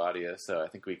hour of audio, so I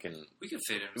think we can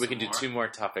fit in. we can do more. 2 more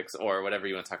topics or whatever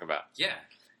you want to talk about. Yeah.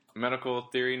 Medical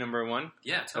theory number 1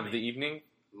 Yeah. Tell of me. the evening.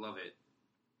 Love it.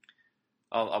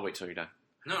 I'll wait till you're done.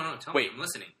 No. Tell Wait. me. I'm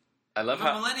listening. I love I'm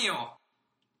a how millennial.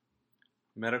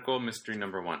 medical mystery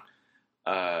number 1.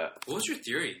 What was your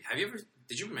theory?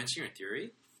 Did you mention your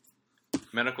theory?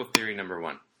 Medical theory number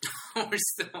 1. we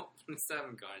still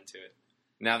haven't gone to it.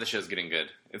 Now the show's getting good.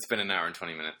 It's been an hour and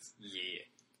 20 minutes. Yeah.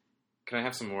 Can I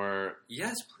have some more?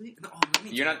 Yes, please. No, let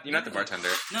me. You're not the bartender.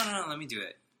 No. Let me do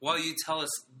it. While you tell us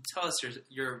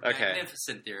your Okay.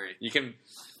 magnificent theory, You can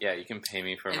pay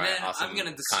me for and my then awesome I'm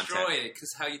gonna destroy content. it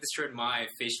because how you destroyed my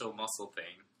facial muscle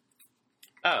thing.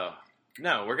 Oh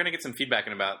no, we're gonna get some feedback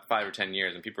in about 5 or 10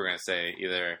 years, and people are gonna say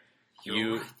either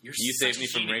you such saved a me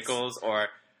from genius. wrinkles, or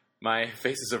my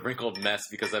face is a wrinkled mess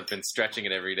because I've been stretching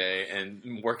it every day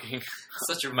and working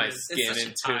Such a my risk. skin It's such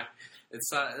into. a time.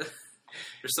 It's not.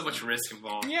 There's so much risk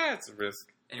involved. Yeah, it's a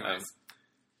risk. Anyways,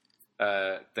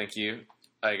 Thank you.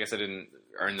 I guess I didn't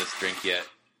earn this drink yet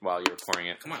while you were pouring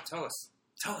it. come on, tell us.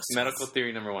 Medical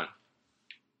theory number 1.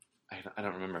 I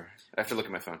don't remember. I have to look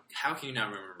at my phone. How can you not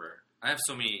remember? I have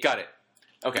so many. Got it.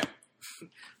 Okay.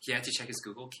 He had to check his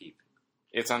Google Keep.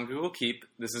 It's on Google Keep.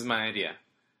 This is my idea.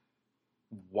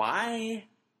 Why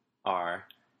are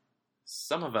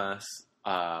some of us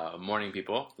morning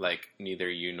people, like neither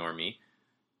you nor me,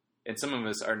 and some of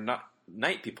us are not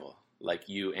night people, like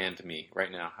you and me?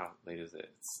 Right now, how late is it?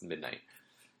 It's midnight.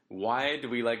 Why do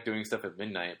we like doing stuff at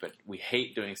midnight, but we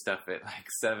hate doing stuff at like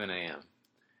 7 a.m.?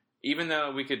 Even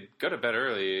though we could go to bed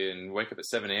early and wake up at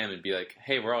 7 a.m. and be like,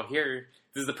 hey, we're all here.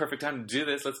 This is the perfect time to do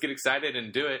this. Let's get excited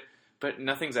and do it. But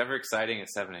nothing's ever exciting at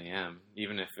 7 a.m.,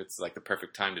 even if it's like the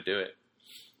perfect time to do it.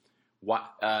 Why?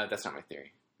 That's not my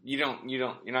theory. You're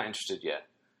not interested yet.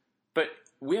 But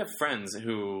we have friends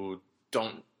who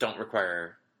don't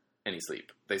require any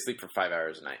sleep. They sleep for 5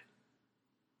 hours a night.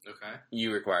 Okay.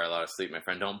 You require a lot of sleep, my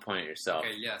friend. Don't point at yourself.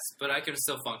 Okay. Yes, but I can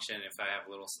still function if I have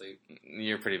a little sleep.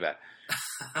 You're pretty bad.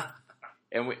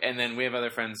 And then we have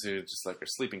other friends who just like are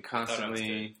sleeping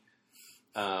constantly.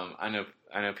 I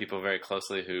know people very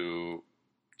closely who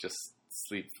just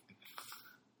sleep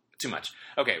too much.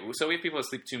 Okay, so we have people who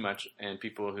sleep too much, and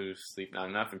people who sleep not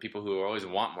enough, and people who always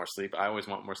want more sleep. I always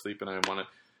want more sleep, and I want to.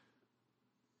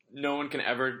 No one can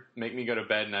ever make me go to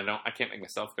bed, and I can't make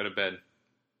myself go to bed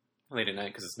late at night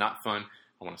because it's not fun.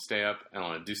 I want to stay up, and I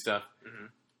want to do stuff. Mm-hmm.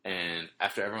 And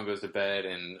after everyone goes to bed,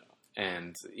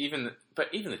 and even the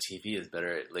TV is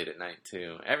better late at night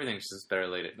too. Everything's just better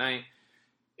late at night.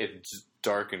 It's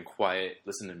dark and quiet.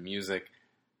 Listen to music.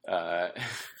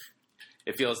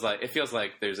 It feels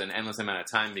like there's an endless amount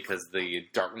of time because the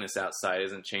darkness outside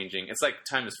isn't changing. It's like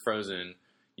time is frozen.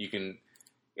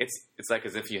 It's like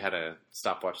as if you had a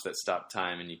stopwatch that stopped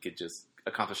time and you could just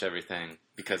accomplish everything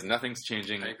because nothing's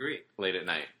changing. I agree. Late at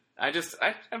night. I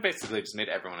basically just made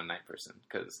everyone a night person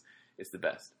because it's the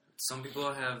best. Some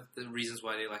people have the reasons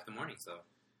why they like the mornings, though.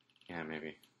 Yeah,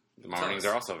 maybe. The mornings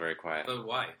are also very quiet. But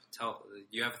why?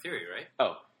 You have a theory, right?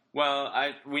 Oh, well,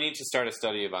 we need to start a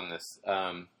study on this.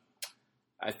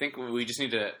 I think we just need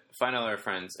to find all our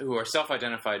friends who are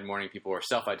self-identified morning people or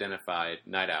self-identified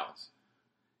night owls.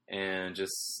 And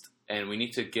we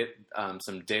need to get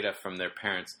some data from their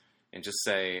parents and just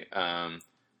say,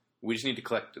 we just need to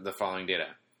collect the following data.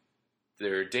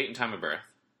 Their date and time of birth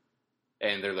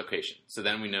and their location. So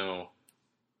then we know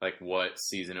like what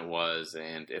season it was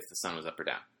and if the sun was up or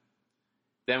down.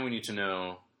 Then we need to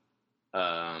know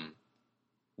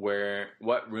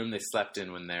what room they slept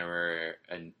in when they were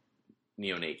a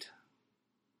neonate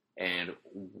and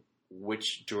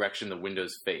which direction the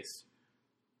windows faced.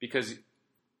 Because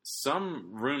some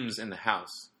rooms in the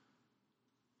house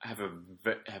have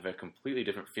a completely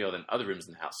different feel than other rooms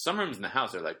in the house. Some rooms in the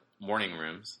house are like morning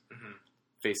rooms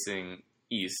facing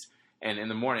east, and in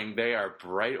the morning they are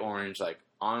bright orange, like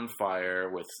on fire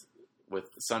with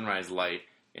sunrise light,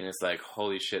 and it's like,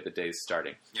 holy shit, the day's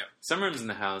starting. Yep. Some rooms in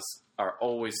the house are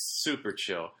always super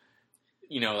chill.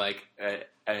 You know, like at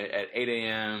 8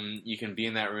 a.m. you can be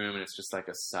in that room and it's just like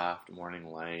a soft morning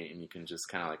light, and you can just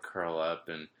kind of like curl up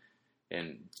and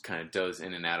kind of doze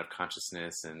in and out of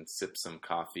consciousness and sip some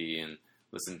coffee and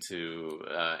listen to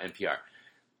NPR.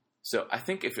 So I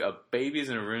think if a baby's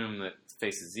in a room that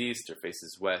faces east or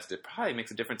faces west, it probably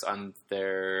makes a difference on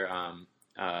their,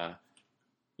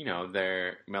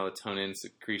 their melatonin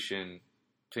secretion,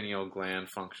 pineal gland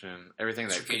function, everything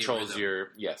that Circadian controls rhythm.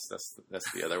 your. Yes,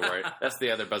 that's the other word. That's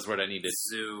the other buzzword I needed.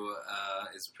 Zoo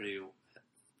is pretty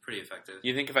effective.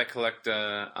 You think if I collect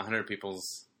 100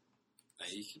 people's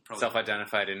You could probably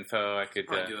self-identified info, I could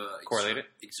probably do a correlate it?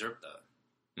 Excerpt that.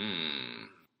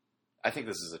 I think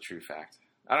this is a true fact.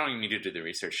 I don't even need to do the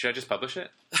research. Should I just publish it?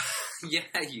 Yeah,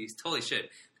 you totally should.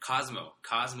 Cosmo.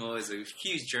 Cosmo is a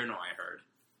huge journal, I heard.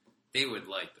 They would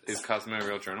like this. Is Cosmo a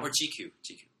real journal? Or GQ.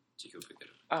 GQ would be good.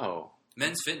 Oh.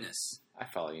 Men's Fitness. I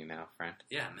follow you now, friend.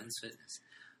 Yeah, Men's Fitness.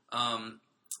 I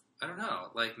don't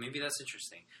know. Like, maybe that's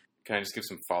interesting. Can I just give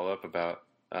some follow-up about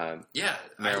Yeah.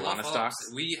 marijuana I love stocks?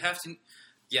 follow-ups. We have to...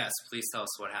 Yes, please tell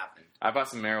us what happened. I bought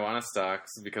some marijuana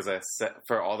stocks because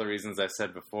for all the reasons I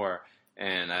said before,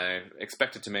 and I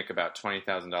expected to make about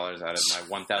 $20,000 out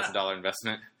of my $1,000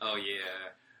 investment. Oh, yeah.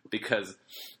 Because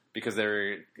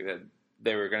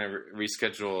they were going to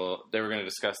reschedule. They were going to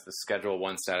discuss the Schedule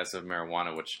 1 status of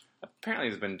marijuana, which apparently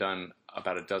has been done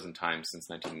about a dozen times since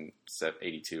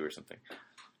 1982 or something.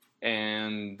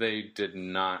 And they did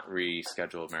not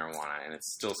reschedule marijuana, and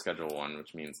it's still Schedule 1,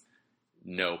 which means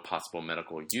no possible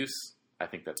medical use. I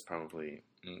think that's probably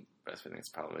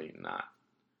not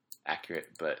accurate,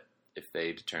 but if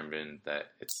they determine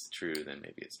that it's true, then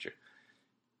maybe it's true.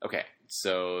 Okay,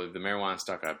 so the marijuana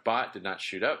stock I bought did not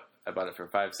shoot up. I bought it for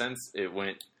 5 cents. It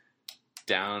went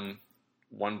down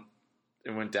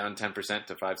 10%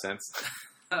 to 5 cents.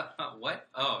 What?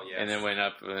 Oh, yeah. And then went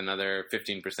up another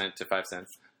 15% to 5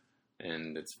 cents.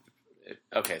 And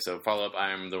okay, so follow up.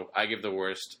 I give the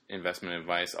worst investment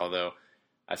advice, although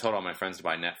I told all my friends to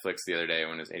buy Netflix the other day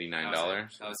when it was $89.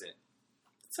 How was it?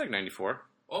 It's like 94.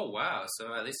 Oh, wow.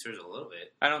 So at least there's a little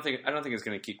bit. I don't think it's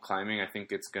going to keep climbing. I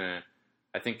think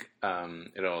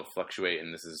it'll fluctuate,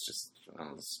 and this is just a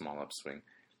small upswing.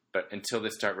 But until they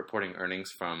start reporting earnings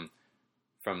from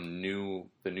the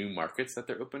new markets that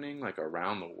they're opening, like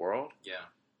around the world, Yeah.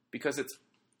 because it's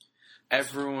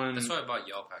everyone. That's why I bought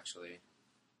Yelp, actually.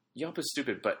 Yelp is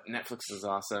stupid, but Netflix is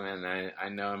awesome, and I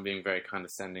know I'm being very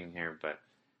condescending here, but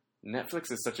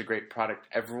Netflix is such a great product.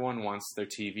 Everyone wants their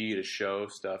TV to show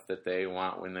stuff that they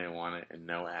want when they want it, and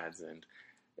no ads, and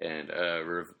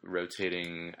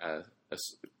rotating a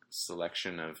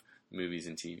selection of movies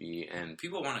and TV. And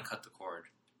People want to cut the cord.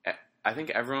 I think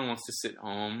everyone wants to sit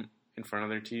home in front of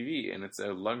their TV, and it's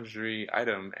a luxury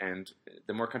item. And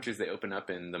the more countries they open up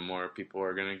in, the more people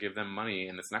are going to give them money,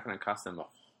 and it's not going to cost them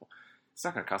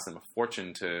a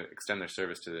fortune to extend their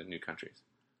service to the new countries.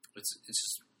 It's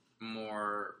just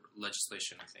more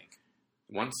legislation, I think.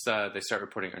 Once they start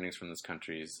reporting earnings from those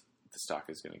countries, the stock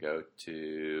is going to go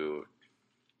to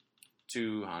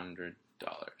 $200.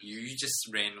 You just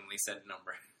randomly said a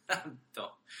number.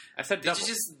 Don't. I said double. Did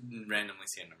you just randomly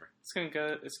say a number? It's going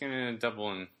to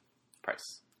double in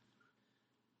price.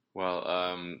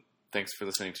 Well, thanks for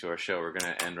listening to our show. We're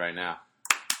going to end right now.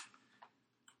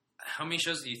 How many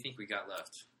shows do you think we got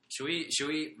left? Should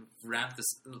we ramp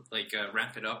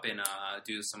it up and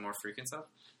do some more frequent stuff?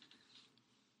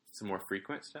 Some more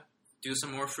frequent stuff? Do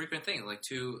some more frequent things, like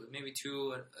maybe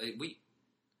two a week.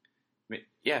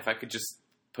 Yeah, if I could just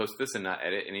post this and not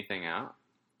edit anything out,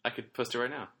 I could post it right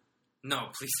now. No,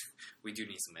 please. We do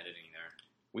need some editing there.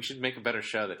 We should make a better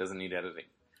show that doesn't need editing.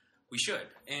 We should.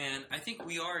 And I think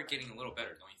we are getting a little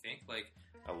better, don't you think? Like,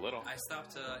 a little. I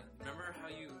stopped remember how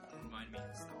you reminded me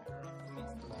to stop